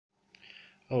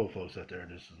Hello, folks out there.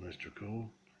 This is Mr. Cool.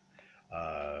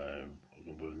 Uh,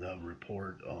 with another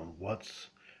report on what's.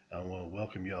 I want to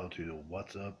welcome y'all to the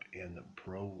What's Up in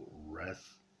Pro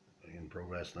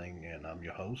Wrestling, and I'm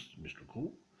your host, Mr.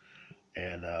 Cool.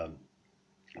 And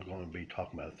we're going to be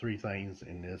talking about three things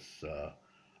in this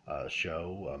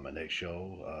show. My next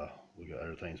show, we got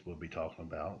other things we'll be talking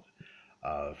about.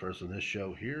 First on this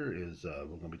show here is we're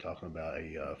going to be talking about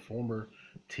a former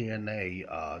TNA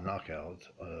knockout.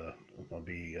 Going to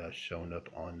be showing up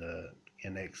on the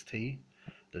NXT,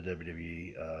 the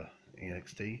WWE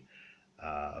NXT.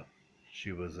 Uh,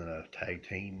 she was in a tag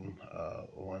team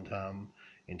one time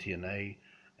in TNA,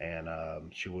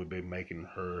 and she will be making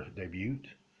her debut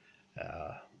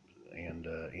uh, in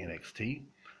NXT.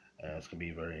 It's going to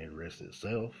be very interesting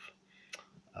itself.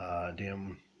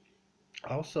 Then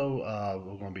also,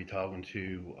 we're going to be talking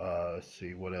to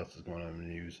see what else is going on in the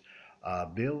news.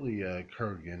 Billy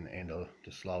Kurgan and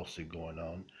this lawsuit going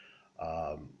on,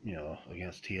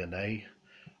 against TNA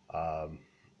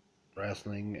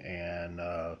wrestling, and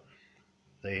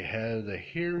they had the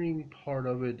hearing part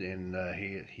of it, and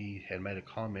he had made a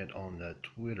comment on the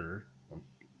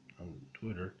on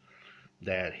Twitter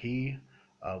that he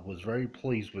was very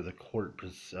pleased with the court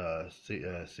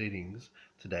proceedings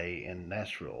today in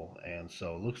Nashville, and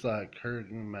so it looks like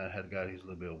Kurgan might have got his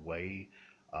little bit of way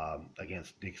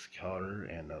against Dix Carter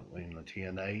and in the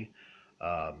TNA.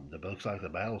 It looks like the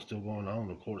battle's still going on.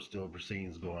 The court still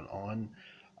proceedings going on.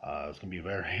 It's going to be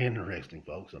very interesting,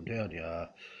 folks. I'm telling you.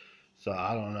 So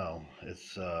I don't know.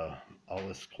 It's all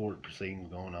this court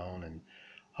proceedings going on, and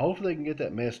hopefully they can get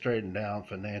that mess straightened out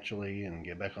financially and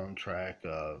get back on track,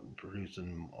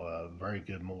 producing very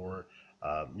good more,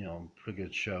 pretty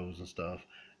good shows and stuff,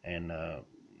 and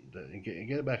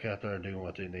get it back out there and doing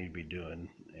what they need to be doing,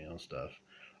 stuff.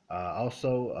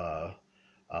 Also,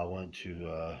 I want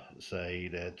to say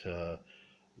that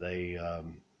they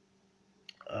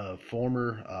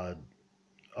former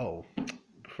oh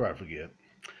before I forget,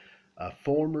 a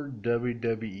former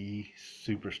WWE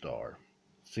superstar,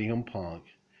 CM Punk,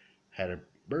 had a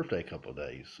birthday a couple of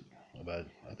days. About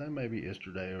I think maybe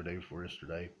yesterday or day before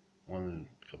yesterday, a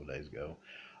couple of days ago.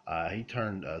 He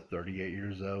turned 38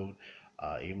 years old.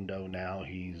 Even though now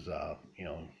he's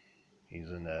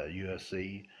in the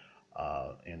UFC,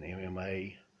 in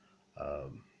MMA,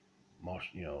 um,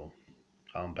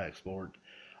 compact sport.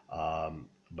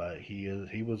 But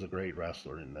he was a great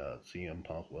wrestler, and CM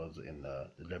Punk was in the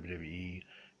WWE.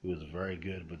 He was very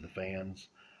good with the fans.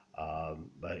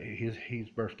 But his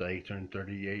birthday, he turned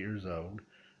 38 years old.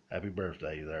 Happy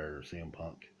birthday there, CM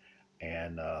Punk.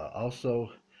 And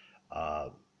also, uh,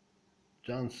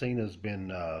 John Cena's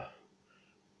been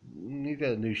he's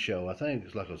got a new show. I think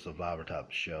it's like a Survivor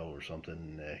type show or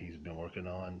something that he's been working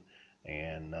on,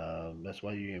 and that's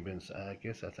why you ain't been. I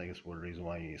guess I think it's one reason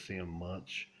why you see him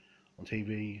much on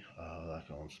TV, like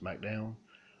on SmackDown.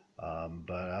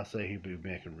 But I say he'll be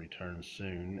making returns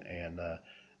soon, and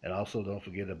also don't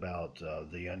forget about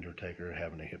the Undertaker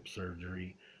having a hip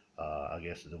surgery. I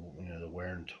guess the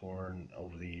wear and torn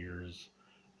over the years,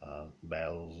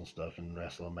 battles and stuff, and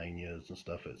WrestleManias and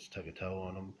stuff. It's took a toll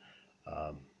on him.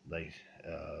 They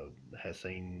have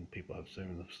seen people have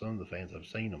seen some of the fans have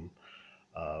seen him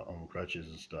on crutches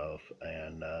and stuff,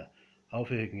 and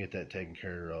hopefully he can get that taken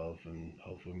care of, and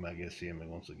hopefully we might get to see him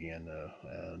once again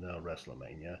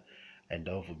WrestleMania. And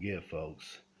don't forget,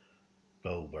 folks,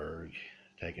 Goldberg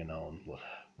taking on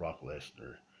Brock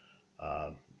Lesnar.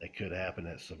 It could happen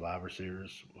at Survivor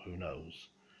Series. Who knows?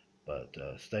 But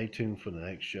stay tuned for the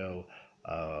next show.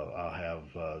 I'll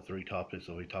have three topics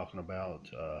I'll be talking about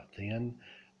then.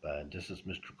 But this is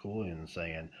Mr. Cool and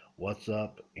saying, what's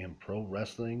up in pro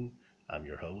wrestling? I'm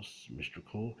your host, Mr.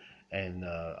 Cool. And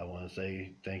I want to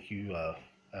say thank you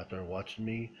out there watching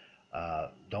me.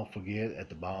 Don't forget at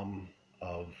the bottom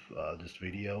of this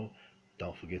video,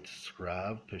 don't forget to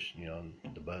subscribe. Push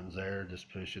the buttons there.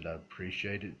 Just push it. I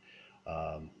appreciate it.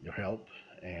 Your help.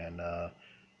 And I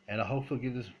hopefully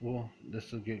get this will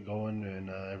get going, and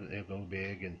it'll go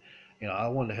big. And I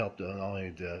want to help not only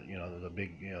the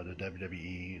big the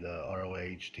WWE, the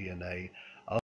ROH, TNA.